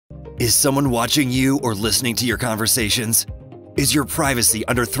Is someone watching you or listening to your conversations? Is your privacy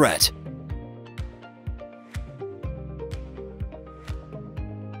under threat?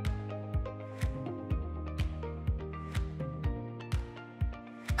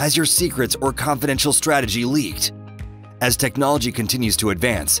 Has your secrets or confidential strategy leaked? As technology continues to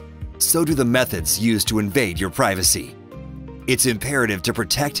advance, so do the methods used to invade your privacy. It's imperative to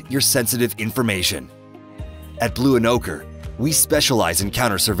protect your sensitive information. At Blue & Ochre, we specialize in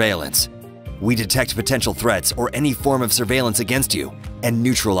counter-surveillance. We detect potential threats or any form of surveillance against you and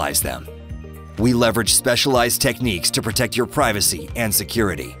neutralize them. We leverage specialized techniques to protect your privacy and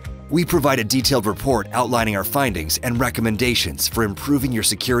security. We provide a detailed report outlining our findings and recommendations for improving your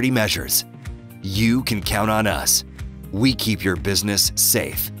security measures. You can count on us. We keep your business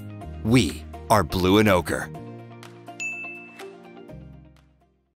safe. We are Blue & Ochre.